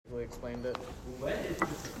explained it. Wet is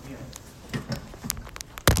just a feeling.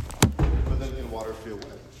 But then can water feel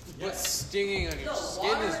wet? But stinging on your skin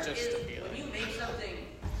water is just a when feeling. you make something,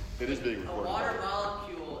 It is being a recorded. water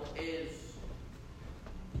molecule is,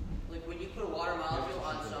 like when you put a water molecule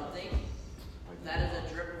on something, that is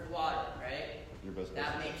a drip of water, right? Your best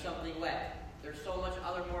That guess. makes something wet. There's so much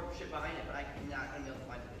other more shit behind it, but I'm not going to be able to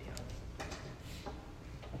find the video.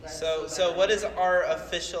 So what is our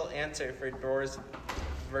official answer for doors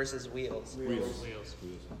versus wheels? Wheels. Wheels.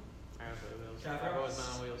 Wheels. I have wheels. Traffic. I've always been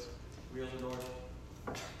on wheels. Wheels and doors.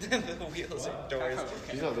 The wheels are doors.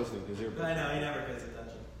 He's not listening because you're. I know, he never pays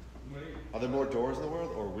attention. Are there more doors in the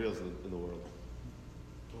world or wheels in the world?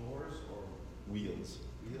 Doors or Wheels.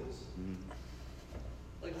 wheels? Mm-hmm.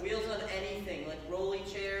 Like wheels on anything, like rolly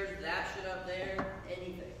chairs, that shit up there,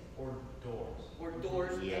 anything. Or doors. Or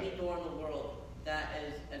doors, Yeah. any door in the world that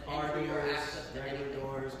is an Car entry or doors, access to regular anything.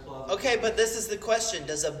 doors, closet. Okay, but this is the question.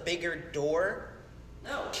 Does a bigger door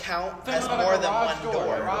No. count Think as about a more than garage one door.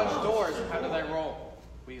 door? Garage doors, how do they roll?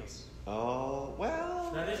 Wheels. Oh,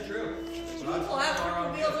 well. That is true. People have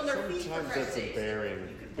freaking wheels on their feet for Sometimes Christ's that's a sakes. bearing. You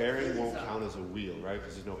could put Bearing wheels won't on. count as a wheel, right?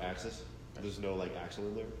 Because there's no axis. There's no like axle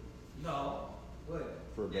in there No. What?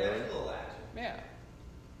 for a Yeah, bearing. it's a little action. Yeah.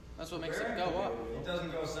 That's what makes it Bearing go could be up. a wheel. It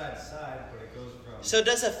doesn't go side to side, but it goes from. So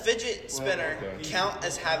does a fidget spinner Well, okay. count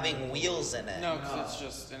as having wheels in it? No, because it's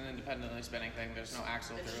just an independently spinning thing. There's no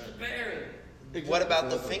axle It's through just a it. bearing. What about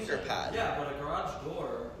the So that's what I'm finger saying. pad? Yeah, but a garage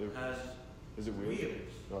door If- has Is it wheels? wheels.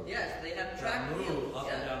 Oh. Yes, they have that track move wheels.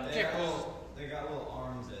 up and Yeah. down the They Okay, got, cool. they got little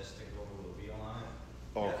arms that stick over with a wheel on it.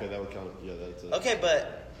 Oh, okay, that would count. Yeah, that's it. Okay,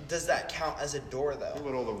 but does that count as a door Think though?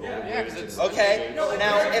 about all the Yeah. rollerblades Yeah, 'cause and it's- the Okay, skates. No,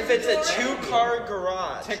 now if it's a it's- two-car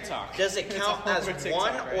garage, TikTok. does it It's count all as over TikTok,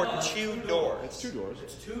 one right? or No, it's two two It's doors? 2 doors.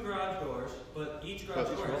 It's two garage doors, but each garage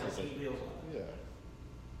But each door one has is 8 wheels on it. Yeah.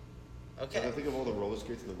 And I Okay. think of all the roller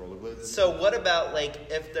skates and the rollerblades. So what about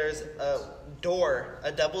like if there's a door,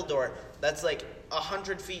 a double door that's like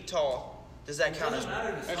 100 feet tall? Does that It count as doesn't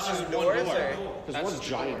matter the That's size just of one the door. door. Because That's one just a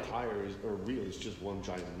giant door. tire is, or wheel is just one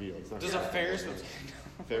giant wheel. It's not. Does a Ferris wheel?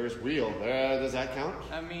 Ferris wheel? Does that count?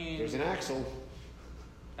 I mean, There's an axle.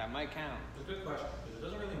 that might count. It's a good question, because it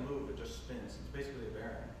doesn't really move, it just spins. It's basically a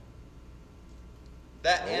bearing.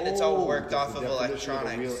 That and it's all Oh, worked there's off the of definition of a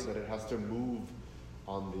wheel electronics. that it has to move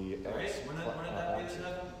on the Right? X. Wouldn't that be axis. the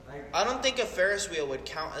seven? I don't think a Ferris wheel would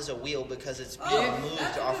count as a wheel because it's being Oh, moved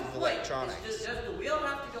that's a off good of point. electronics. Does the wheel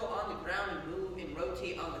have to go on the ground and move and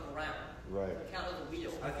rotate on the ground? Right. To count as a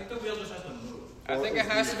wheel. I think the wheel just has to move. I think it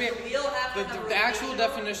has to be. Does the wheel have to have a The actual rotation?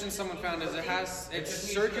 definition someone found is it's It just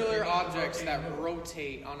means circular that it objects rotate that and move.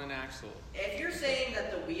 rotate on an axle. If you're saying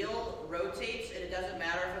that the wheel rotates and it doesn't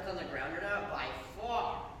matter if it's on the ground or not, by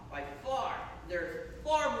far, there's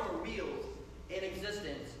far more wheels in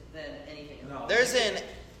existence than anything else. No. There's an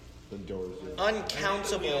The doors. Yeah.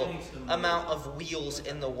 uncountable needs to move. amount of wheels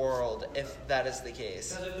in the world if that is the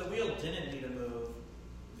case. Because if the wheel didn't need to move,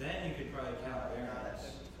 then you could probably count bearings.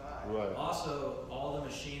 Right. Also, all the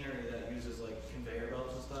machinery that uses like conveyor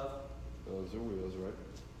belts and stuff, Those are wheels, right?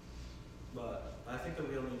 but I think the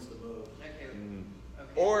wheel needs to move. Okay. Mm. Okay.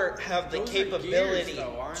 Or have the Those are capability gears,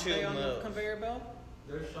 though, aren't to they on the move. conveyor belt?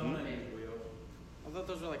 There's some that use wheels. I thought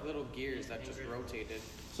those were like little gears that just rotated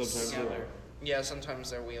Sometimes together. Yeah,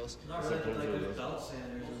 sometimes they're wheels. Not really, but Sometimes like it there's is. belt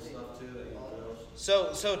sanders and stuff too that use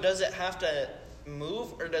wheels. So does it have to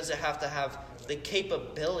move or does it have to have the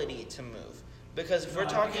capability to move? Because if we're No,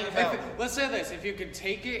 I talking think about Let's say this: if you could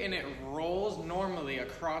take it and it rolls normally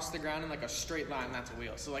across the ground in like a straight line, that's a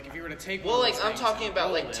wheel. So like if you were to take well, one like of those I'm things talking and about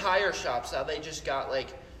roll like it- tire shops, how they just got like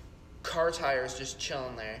car tires just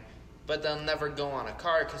chilling there, but they'll never go on a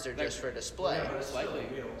car because they're just for display. Yeah, but it's still a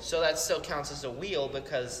Slightly. wheel. So that still counts as a wheel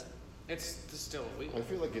because It's still a wheel. I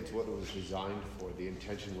feel like it's what it was designed for. The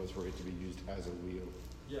intention was for it to be used as a wheel.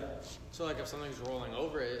 Yeah. So like if something's rolling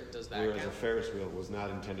over it, does that Whereas a count? Ferris wheel was not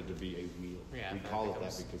intended to be a wheel. Yeah, we that call it that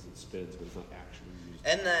becomes- because it spins, but it's not actually used.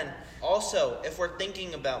 And then also, if we're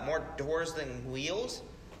thinking about more doors than wheels,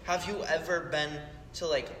 have you ever been to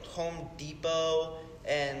like Home Depot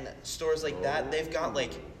and stores like that? They've got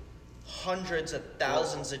like hundreds of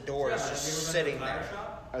thousands of doors Yeah, just have you ever been to a sitting tire there.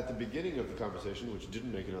 shop? At the beginning of the conversation, which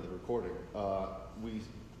didn't make another recording, we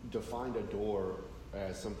defined a door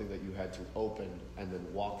as something that you had to open and then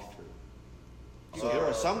walk through. So there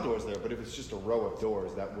are some doors there, but if it's just a row of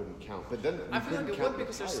doors, that wouldn't count. But then I you feel like couldn't it count would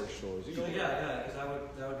the because tire there's- stores So either. yeah, because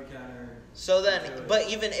that would be counter. So then, but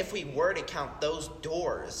even if we were to count those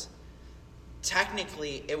doors,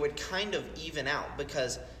 technically it would kind of even out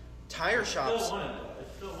because tire shops, Still one though.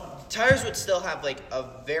 It's still one. tires would still have like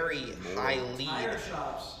a very high lead. Tire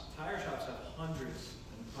shops have hundreds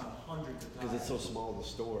upon hundreds of times. Because it's so small, the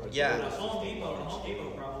store. Yeah. The Home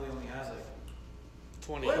Depot probably only has like.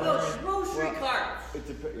 20. What about grocery Well, carts? It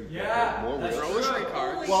depends. Yeah, More that's wheels. Grocery true.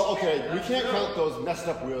 carts. Well, okay, we That's can't true. count those messed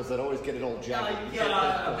up wheels that always get an old jacket. No, you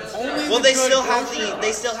Yeah, can't. Only Well, the they good still have grocery the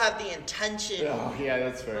carts. intention. Oh, yeah,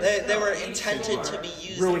 that's fair. They were Each intended store to be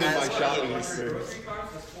used ruining as my shopping wheels. experience. Grocery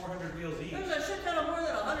carts is 400 wheels each. There's a shit ton of more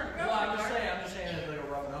than 100 Well, grocery I'm carts. just saying it's like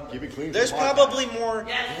a rough number. Keep it clean. for There's the podcast. probably more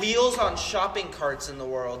Yes. wheels on shopping carts in the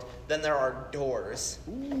world than there are doors.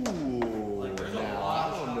 Ooh, Like, there's a now, lot I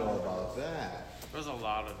of don't know shopping about that. There's a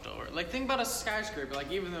lot of doors. Like, think about a skyscraper.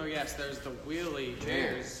 Like, even though, yes, there's the wheelie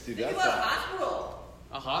chairs, Dude, Think that's about a a, hospital.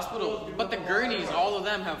 a hospital, but the gurneys, all of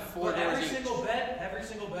them have 4 But doors every each. single bed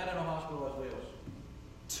in a hospital has wheels.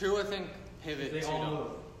 2, I think, pivot. They 2 all don't. move.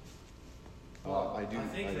 I do. I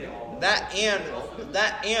think I they do. all move. That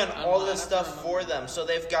and I'm all not- the I stuff don't for them. So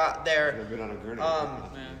they've got their I've been on a gurney. um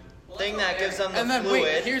Man. Well, thing that's that not gives fair. them the And then, fluid.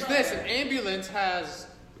 wait, here's this. An ambulance has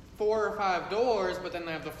 4 or 5 doors, but then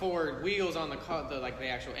they have the 4 wheels on the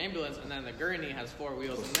actual ambulance, and then the gurney has 4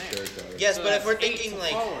 wheels in there. Yes, So but if that's we're 8 thinking to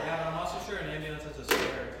like forward. Yeah, but I'm also sure an ambulance has a stair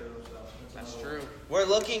too. So That's another- true. we're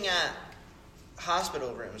looking at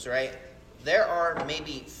hospital rooms, right? There are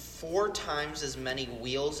maybe 4 times as many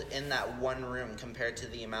wheels in that one room compared to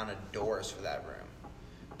the amount of doors for that room.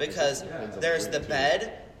 Because Depends on there's the the room, too.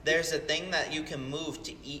 bed, there's a thing that you can move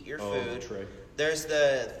to eat your Oh, food. tray. There's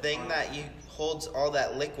the thing that you holds all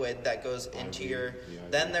that liquid that goes into IV, your. the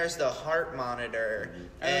IV. Then there's the heart monitor And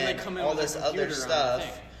then and, they come in all with a this other computer on the stuff.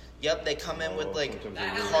 thing. Yep, they come in with Oh, like sometimes That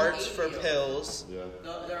they do. has carts an for 8 wheel. pills. Yeah.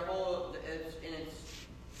 Their whole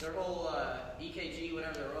their whole EKG,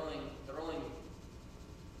 whatever they're rolling,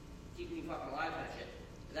 keeping you fucking alive and shit.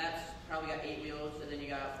 That's probably got 8 wheels, and then you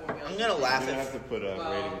got 4 wheels. I'm gonna laugh You're gonna if. have to put a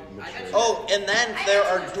Well, rating. I mature. got you. Oh, and then I there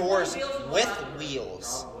bet you are there's doors 20 wheels in one with hospital.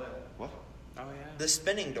 wheels. Probably. What? Oh, yeah. The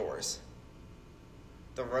spinning doors.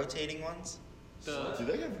 The rotating ones? The, Do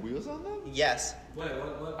they have wheels on them? Yes. Wait,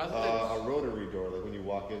 what? I thought A rotary door, like when you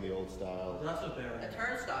walk in the old style. That's a bearing. A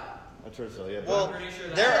turnstile. A turnstile, yeah. Well, I'm pretty sure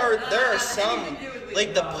that- there are No, some nothing to do with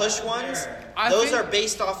like the wheels. push No, ones. that's a bearing. I Those think- are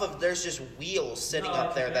based off of there's just wheels sitting No, up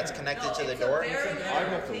it's a there that's bearing. connected No, to the it's a door. bearing and I'd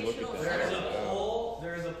have to look at rotational that. There's center. a pole.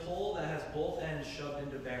 There's a pole that has both ends shoved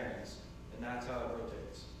into bearings, and that's how it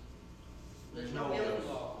rotates. There's no wheels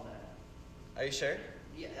involved in that. Are you sure?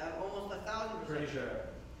 Yeah, almost 1,000%. Pretty sure.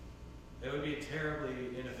 It would be a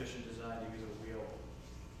terribly inefficient design to use a wheel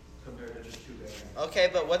compared to just 2 bearings. Okay,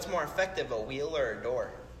 but what's more effective, a wheel or a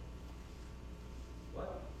door?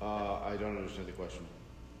 What? I don't understand the question.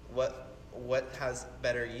 What has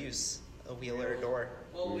better use, a wheel or a door?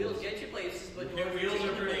 Well, wheels get you places, but Yeah, doors wheels take are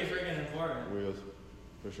you pretty places. freaking important. Wheels,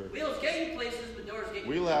 for sure. Wheels get you places, but doors get you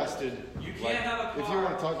We lasted. You can't like, have a car. If you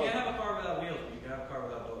want to talk you can't about, have a car without wheels, but you can have a car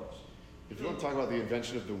without doors. if you want to talk about the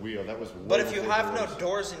invention of the wheel, that was. But way if you before have no doors.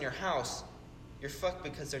 doors in your house, you're fucked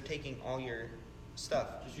because they're taking all your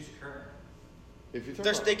stuff. Just use current. If you talk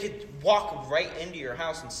There's, about, they could walk right into your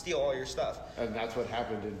house and steal all your stuff. and that's what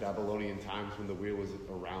happened in Babylonian times when the wheel was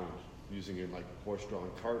around, using it in like horse-drawn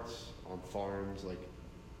carts on farms. Like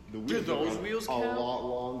the wheels. those were around wheels a count? lot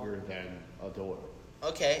longer than a door.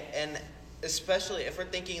 Okay, and especially if we're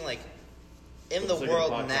thinking like in the It's like a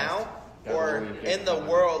world podcast. now, That or really in gets the behind.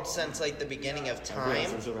 world since like the beginning of Yeah, time,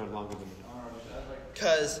 since around longer than. I don't know, just add like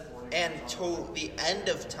because 40 and minutes to on the it. end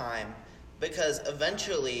of time, because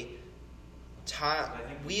eventually,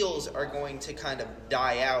 wheels are going to kind of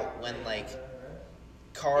die out when like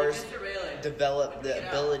cars Hey, Mr. Rayleigh, develop when do the we get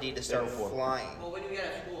out? ability to start Before. flying. Well, when do we get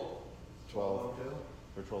out of school? 12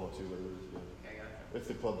 Oh, or 12:02, whatever it is. Yeah. Okay, gotcha. If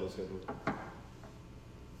the club does schedule.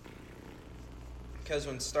 Because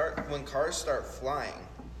when cars start flying,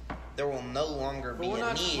 there will no longer But be we're a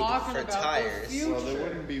not need talking for about the tires. future. Well, there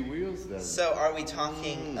wouldn't be wheels then. So are we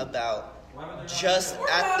talking about Why would there not just be-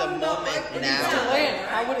 at the We're not moment like- to now? land.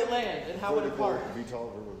 How would it land? And how would it Vertical, park?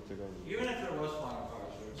 VTOL, vertical, take on. Even if there was flying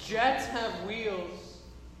cars, there's- Jets have wheels.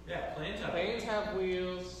 Yeah, planes have. Planes have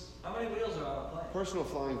wheels. How many wheels are on a plane? Personal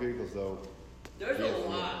flying vehicles, though. There's Yes, a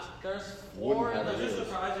lot. There's Wouldn't 4 in have the. There's a wheels.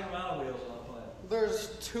 surprising amount of wheels on a plane. There's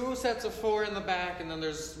 2 sets of 4 in the back, and then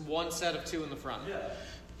there's 1 set of 2 in the front. Yeah.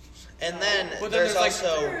 And then But then there's there's, like,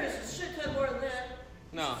 also There is a shit ton more than that.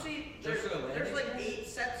 No, See, Just for the there's landing? like 8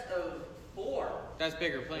 sets of 4. that's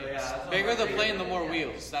bigger planes. Yeah, that's not Bigger the big. plane, the more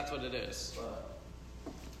wheels. That's what it is. But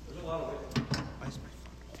there's a lot of wheels.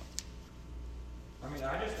 I mean,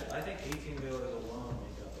 I think 18 wheelers alone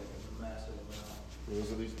make up like a massive amount.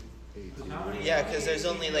 There's at least 8. How many- yeah, because there's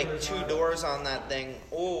only like 2 doors on that thing.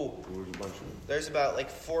 Oh, There's a bunch of them. there's about like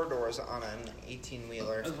 4 doors on an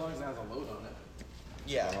 18-wheeler. long as it has a load on it.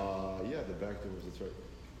 Yeah. Yeah, the back doors, that's right.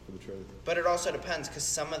 for the trailer. But it also depends because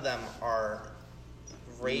some of them are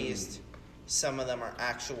raised, some of them are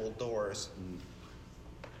actual doors.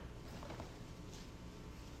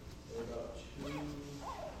 What about two?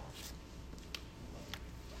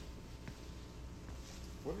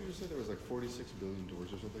 What did you say? There was like 46 billion doors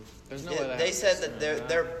or something? There's no Yeah, way that they happens. said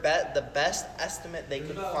that the best estimate they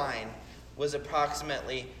could find was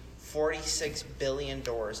approximately 46 billion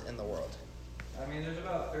doors in the world. I mean, there's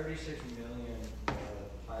about 36 million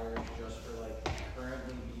tires just for like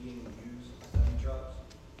currently being used semi-trucks,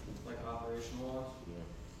 like operational ones.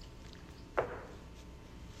 Yeah.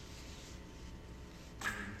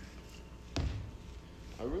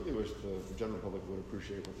 I really wish the general public would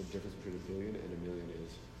appreciate what the difference between a billion and a million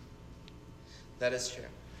is. That is true.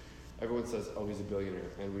 Everyone says, oh, he's a billionaire,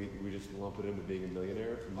 and we just lump it into being a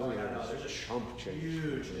millionaire. A Oh, yeah, millionaire no, is there's a chump change. huge from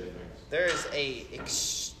a millionaire. difference. There is a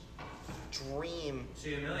extreme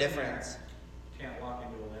See, a millionaire difference. can't walk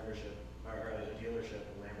into a Lamborghini or a dealership, a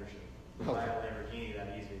Lamborghini, and Oh. buy a Lamborghini that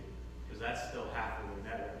easy, because that's still half of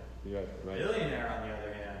their net worth. Yeah, right. Billionaire, on the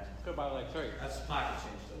other hand, Could buy like 3. that's pocket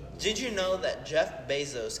change to them. Did you know that Jeff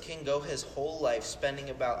Bezos can go his whole life spending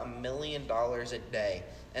about $1 million a day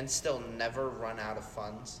and still never run out of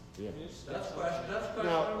funds? Yeah. That's questionable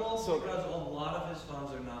Now, so- because a lot of his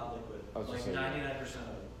funds are not liquid. I was Like just saying- 99%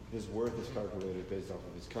 of it. His worth is calculated based off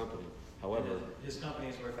of his company. However, And his company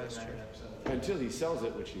is worth like That's true. 99% of it. until he sells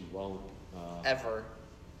it, which he won't, Ever.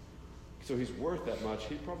 so he's worth that much.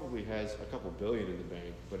 He probably has a couple billion in the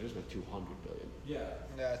bank, but it isn't 200 billion. Yeah.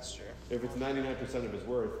 That's true. If it's 99% of his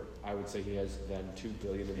worth, I would say he has then 2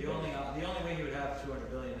 billion in the The only bank. way he would have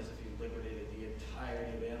 200 billion is if he liquidated the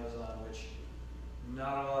entirety of Amazon, which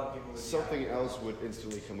not a lot of people would. be Something happy else with. would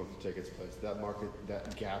instantly come up to take its place.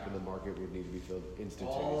 That gap in the market would need to be filled All of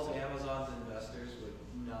instantaneously. Amazon's investors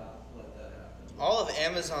would not let that happen. All of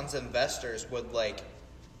Amazon's investors would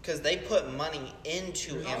because they put money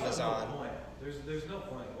into There's also Amazon. No point. There's no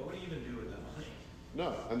point. What would he even do with that money?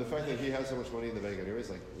 No, and the fact that he has so much money in the bank anyways,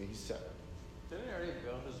 like, he's set. Didn't he already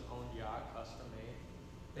build his own yacht custom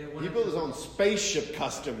made? It He wouldn't- built his own spaceship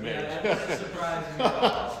custom made. Yeah, that wouldn't surprise me at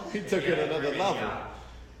all. He took it Yeah, another great, level. yeah.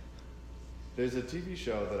 There's a TV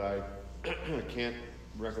show that I can't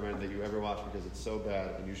recommend that you ever watch because it's so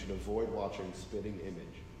bad, and you should avoid watching Spitting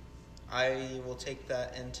Image. I will take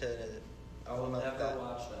that into. I will note never that.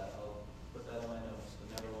 watch that. I'll put that in my notes.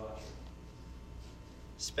 To never watch it.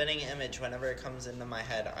 Spinning image. Whenever it comes into my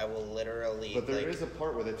head, I will literally. But there is a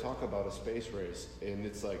part where they talk about a space race, and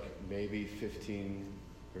it's like maybe 15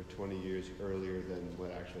 or 20 years earlier than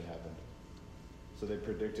what actually happened. So they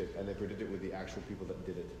predict it, and they predict it with the actual people that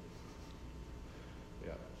did it.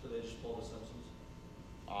 Yeah. So they just pulled the Simpsons.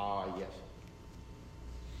 Yes.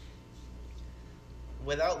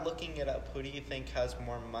 Without looking it up, who do you think has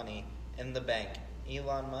more money in the bank,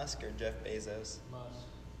 Elon Musk or Jeff Bezos? Must.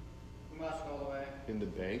 Musk all the way. In the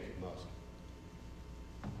bank, Musk.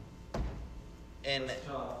 In That's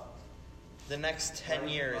tough. the next 10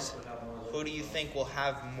 years, who do you think will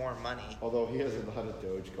have more money? Although he has a lot of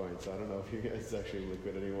Dogecoin, so I don't know if he is actually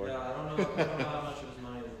liquid anymore. Yeah, I don't know how much of his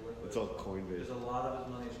money is liquid. It's all Coinbase. There's a lot of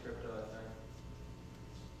his money is crypto, I think.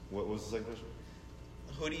 What was the second question?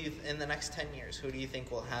 Who do you in the next 10 years? Who do you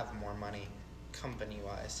think will have more money,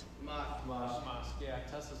 company-wise? Musk. Musk. Musk. Yeah,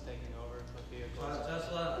 Tesla's taking over with vehicles.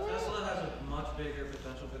 Tesla has a much bigger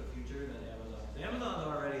potential for the future than Amazon. Amazon's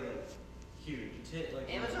already like huge. It's hit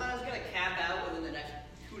like Amazon is gonna cap out within the next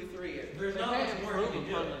 2 to 3 years. There's They not can't much more you improve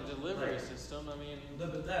can upon do. the delivery Like, system. I mean,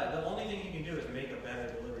 the only thing he can do is make a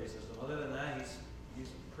better delivery system. Other than that, he's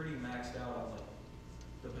pretty maxed out on like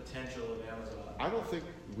the potential of Amazon. I don't think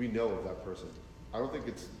we know of that person. I don't think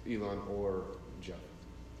it's Elon or Jeff.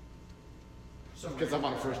 Some Because I'm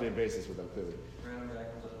on a random first name basis with them, clearly. Random guy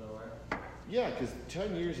comes out of nowhere. Yeah, because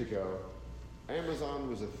 10 years ago, Amazon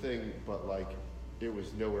was a thing, but like, it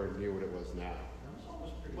was nowhere near what it was now. Amazon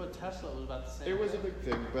was pretty. what Tesla was about the same. It was a big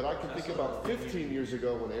thing, but I can think Tesla about was 15 years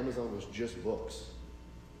ago when Amazon was just books.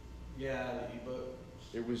 Yeah, the e-book.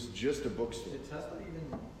 It was just a bookstore. Did Tesla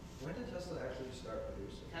even? When did Tesla actually start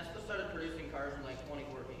producing? Tesla started producing cars in like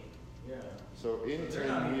 2014. Yeah. So in They're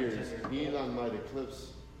not 10 even years, 10 years old. Elon might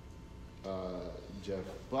eclipse Jeff.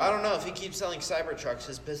 But I don't know. If he keeps selling Cybertrucks,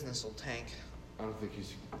 his business will tank. I don't think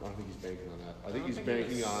he's banking on that. I I think don't he's think he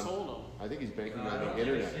banking even on. sold them. I think he's banking I on don't the think a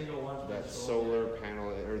internet. single one's been That sold solar yet.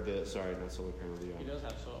 panel, sorry, not solar panel. He does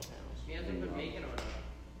have solar panels. He hasn't been making them.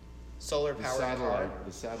 Solar The powered car.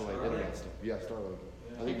 satellite Starlink? internet stuff. Yeah, Starlink.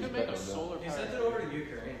 Yeah. I He think he's could make betting a on that. solar He sent it powered. over to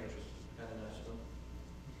Ukraine, which was kind of nice of him.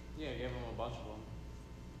 Yeah, gave him a bunch of them.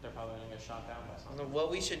 They're probably gonna get shot down by something. What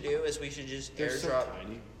we should do is we should just They're so airdrop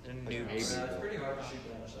tiny. the Like nukes. maybe. Yeah, it's pretty hard to shoot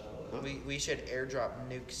down a satellite. We should airdrop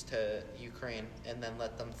nukes to Ukraine and then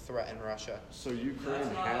let them threaten Russia. So Ukraine That's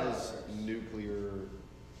not how that has works. nuclear.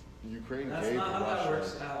 Ukraine That's gave not how Russia. that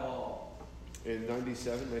works at all. In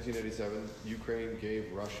 1997, Ukraine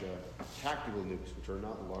gave Russia tactical nukes, which are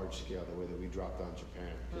not large scale the way that we dropped on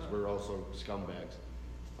Japan, because we're also scumbags.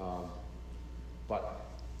 But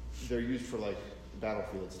they're used for like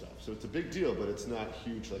battlefield stuff. So it's a big deal, but it's not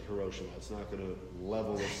huge like Hiroshima. It's not going to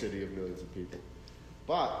level a city of millions of people.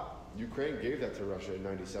 But Ukraine gave that to Russia in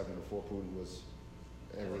 97 before Putin was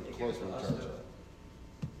ever They give close it to to us, charge.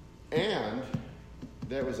 too. And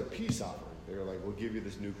there was a peace offering. They were like, we'll give you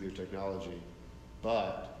this nuclear technology,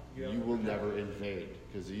 but You have you to will protect never it." invade.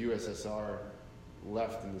 Because the USSR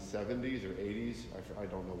left in the 70s or 80s. I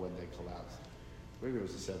don't know when they collapsed. Maybe it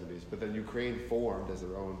was the 70s. But then Ukraine formed as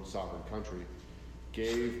their own sovereign country,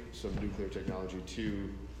 gave some nuclear technology to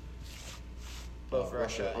Both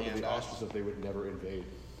Russia under and the us. auspice of they would never invade.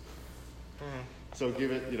 Mhm. So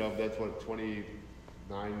give it, that's what,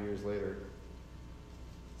 29 years later.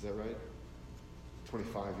 Is that right?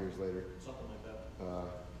 25 years later. Something like that.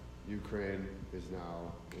 Ukraine is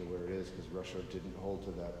now where it is because Russia didn't hold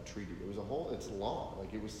to that treaty. It's law.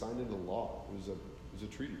 Like it was signed into law. It was a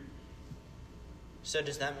treaty. So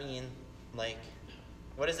does that mean, like,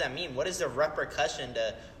 what does that mean? What is the repercussion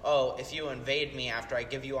to, if you invade me after I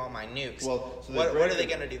give you all my nukes? Well, so what break are they a-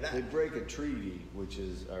 going to do They then? break a treaty, which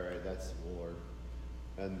is all right. That's war,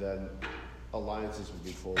 and then alliances would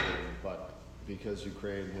be formed. But because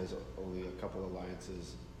Ukraine has only a couple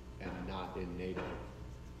alliances and not in NATO,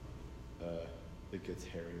 it gets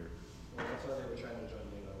hairier. Well, that's why they were trying to join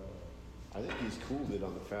NATO. I think he's cooled it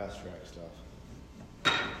on the fast track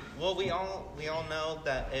stuff. Well, we all know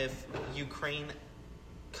that if Ukraine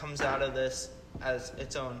comes out of this as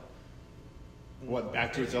its own, What,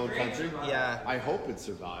 back to its own country? yeah, I hope it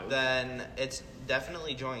survives. then it's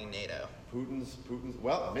definitely joining NATO. Putin's,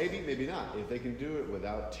 well, maybe not. If they can do it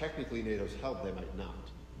without technically NATO's help, they might not.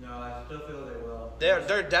 No, I still feel they will.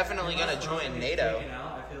 They're definitely going to Unless join Russia gets NATO. taken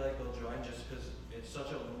out, I feel like they'll join just because it's such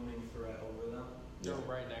a looming threat over them. They're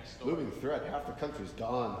Yeah. right next door. Looming threat, half the country's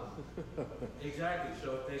gone. Exactly.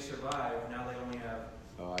 So if they survive, now they only have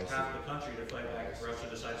Oh, I see. half the country to fight back if Russia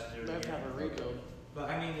decides to do it They have to again. have a recode. But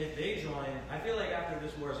I mean, if they join, I feel like after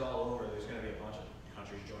this war is all over, there's going to be a bunch of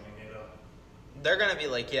countries joining NATO. They're going to be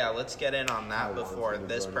like, yeah, let's get in on that Taiwan's before gonna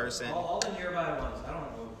this join. person. All the nearby ones. I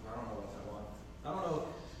don't know about Taiwan. I don't know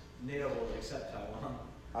if NATO will accept Taiwan.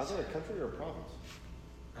 Is it a country or a province?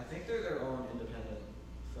 I think they're their own independent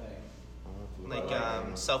thing. I'll have to look Like it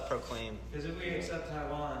up. self-proclaimed. Because if we accept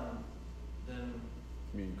Taiwan, then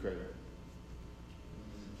I mean, Ukraine.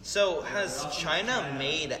 So has Also China China.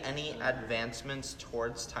 made any advancements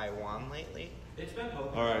towards Taiwan lately? it's been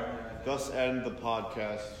poking All around right, there, I think. thus end the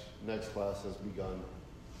podcast. Next class has begun.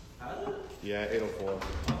 Has it? Yeah, 8:04.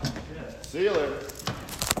 Yeah. See you later.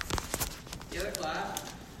 The other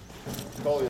class? Call you.